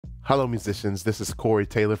Hello, musicians. This is Corey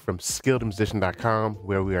Taylor from SkilledMusician.com,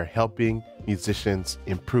 where we are helping musicians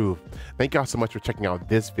improve. Thank y'all so much for checking out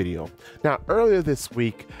this video. Now, earlier this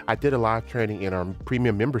week, I did a live training in our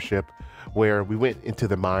premium membership where we went into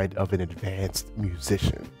the mind of an advanced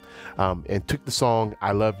musician and took the song,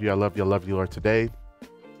 I Love You, I Love You, I Love You, Lord, today,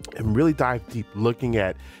 and really dive deep, looking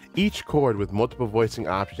at each chord with multiple voicing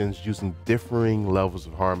options using differing levels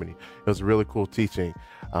of harmony. It was a really cool teaching.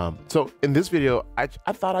 So in this video, I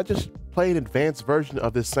thought I'd just play an advanced version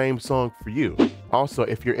of this same song for you. Also,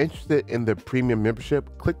 if you're interested in the premium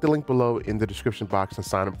membership, click the link below in the description box and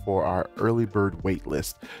sign up for our early bird wait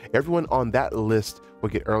list. Everyone on that list will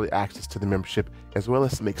get early access to the membership, as well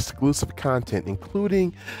as some exclusive content,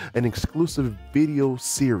 including an exclusive video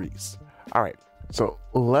series. All right, so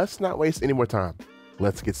let's not waste any more time.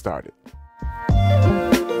 Let's get started.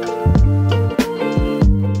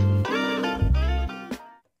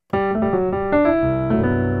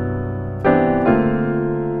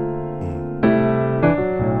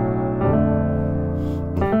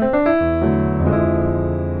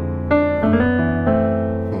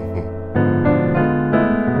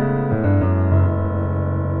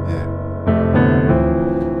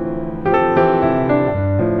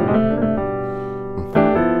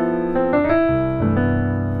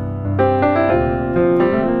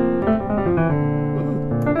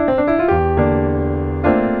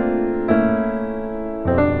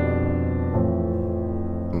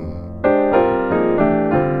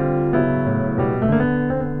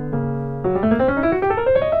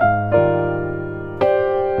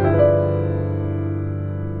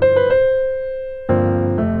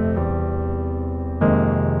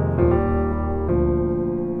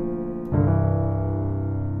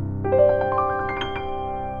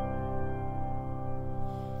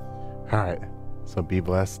 All right, so be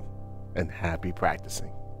blessed and happy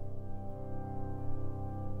practicing.